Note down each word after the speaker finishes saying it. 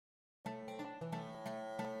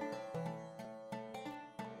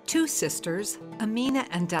Two sisters, Amina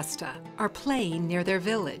and Desta, are playing near their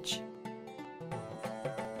village.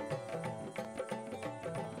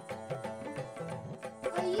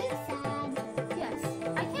 Are you sad? Yes.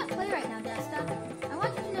 I can't play right now, Desta. I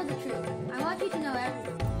want you to know the truth. I want you to know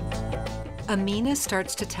everything. Amina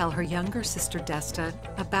starts to tell her younger sister Desta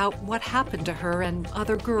about what happened to her and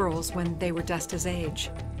other girls when they were Desta's age.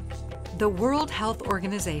 The World Health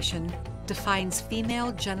Organization defines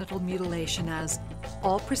female genital mutilation as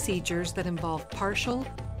all procedures that involve partial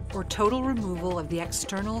or total removal of the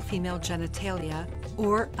external female genitalia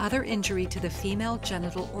or other injury to the female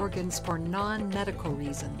genital organs for non-medical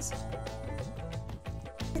reasons.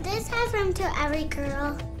 Does this happen to every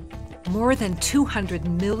girl? More than 200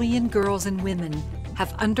 million girls and women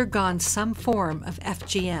have undergone some form of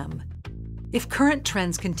FGM. If current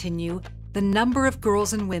trends continue, the number of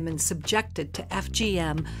girls and women subjected to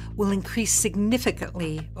FGM will increase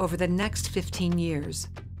significantly over the next 15 years.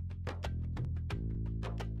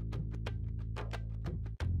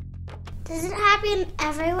 Does it happen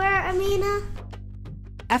everywhere, Amina?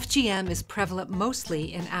 FGM is prevalent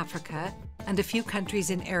mostly in Africa and a few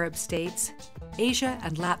countries in Arab states, Asia,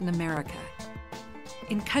 and Latin America.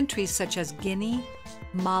 In countries such as Guinea,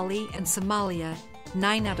 Mali, and Somalia,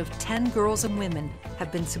 9 out of 10 girls and women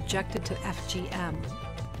have been subjected to FGM.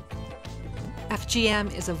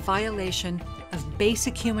 FGM is a violation of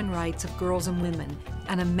basic human rights of girls and women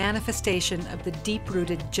and a manifestation of the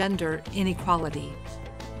deep-rooted gender inequality.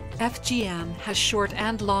 FGM has short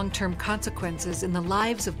and long-term consequences in the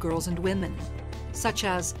lives of girls and women, such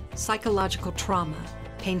as psychological trauma,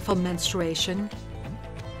 painful menstruation,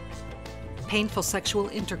 painful sexual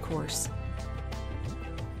intercourse,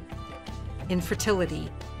 infertility,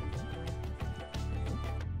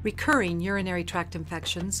 recurring urinary tract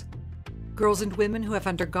infections. Girls and women who have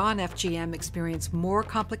undergone FGM experience more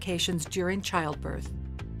complications during childbirth.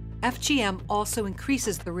 FGM also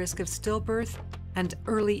increases the risk of stillbirth and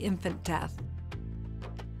early infant death.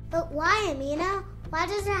 But why, Amina? Why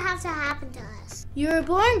does it have to happen to us? You were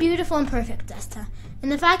born beautiful and perfect, Desta.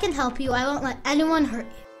 And if I can help you, I won't let anyone hurt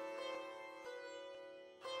you.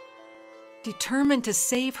 Determined to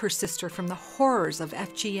save her sister from the horrors of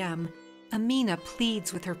FGM, Amina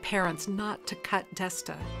pleads with her parents not to cut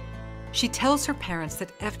Desta. She tells her parents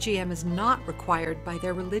that FGM is not required by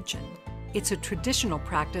their religion. It's a traditional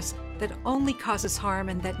practice that only causes harm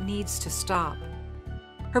and that needs to stop.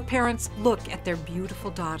 Her parents look at their beautiful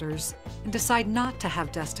daughters and decide not to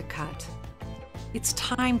have Desta cut. It's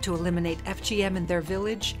time to eliminate FGM in their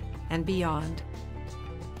village and beyond.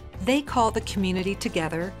 They call the community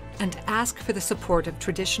together and ask for the support of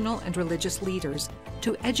traditional and religious leaders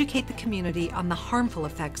to educate the community on the harmful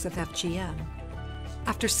effects of FGM.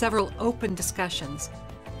 After several open discussions,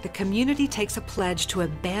 the community takes a pledge to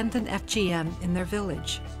abandon FGM in their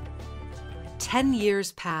village. 10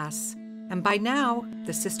 years pass, and by now,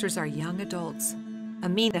 the sisters are young adults.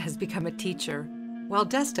 Amina has become a teacher, while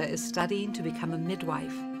Desta is studying to become a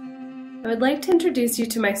midwife. I would like to introduce you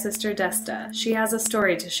to my sister Desta. She has a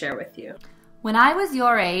story to share with you. When I was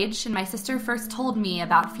your age and my sister first told me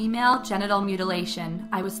about female genital mutilation,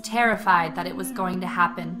 I was terrified that it was going to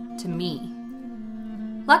happen to me.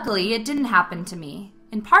 Luckily, it didn't happen to me,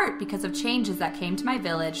 in part because of changes that came to my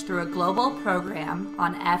village through a global program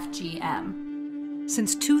on FGM.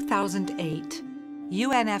 Since 2008,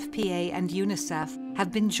 UNFPA and UNICEF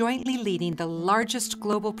have been jointly leading the largest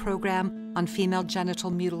global program on female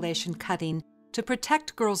genital mutilation cutting to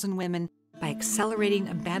protect girls and women by accelerating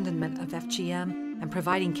abandonment of FGM and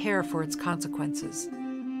providing care for its consequences.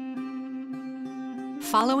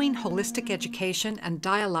 Following holistic education and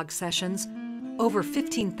dialogue sessions, over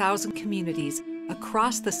 15,000 communities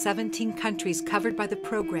across the 17 countries covered by the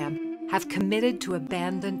program have committed to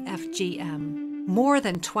abandon FGM. More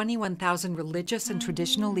than 21,000 religious and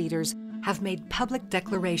traditional leaders have made public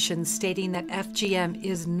declarations stating that FGM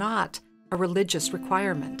is not a religious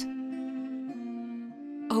requirement.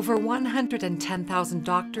 Over 110,000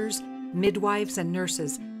 doctors, midwives, and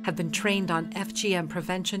nurses have been trained on FGM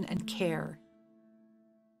prevention and care.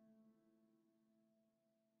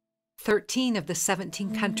 13 of the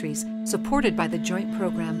 17 countries supported by the joint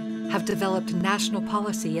program have developed national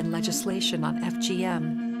policy and legislation on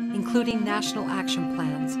FGM, including national action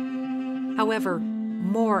plans. However,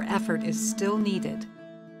 more effort is still needed.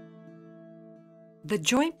 The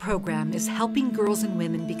joint program is helping girls and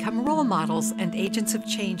women become role models and agents of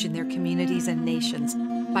change in their communities and nations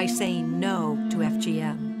by saying no to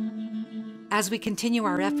FGM. As we continue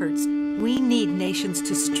our efforts, we need nations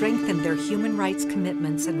to strengthen their human rights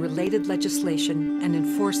commitments and related legislation and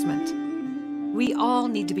enforcement. We all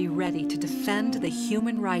need to be ready to defend the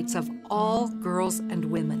human rights of all girls and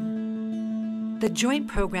women. The joint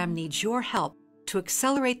program needs your help to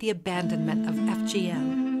accelerate the abandonment of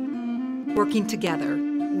FGM. Working together,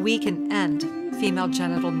 we can end female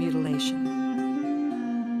genital mutilation.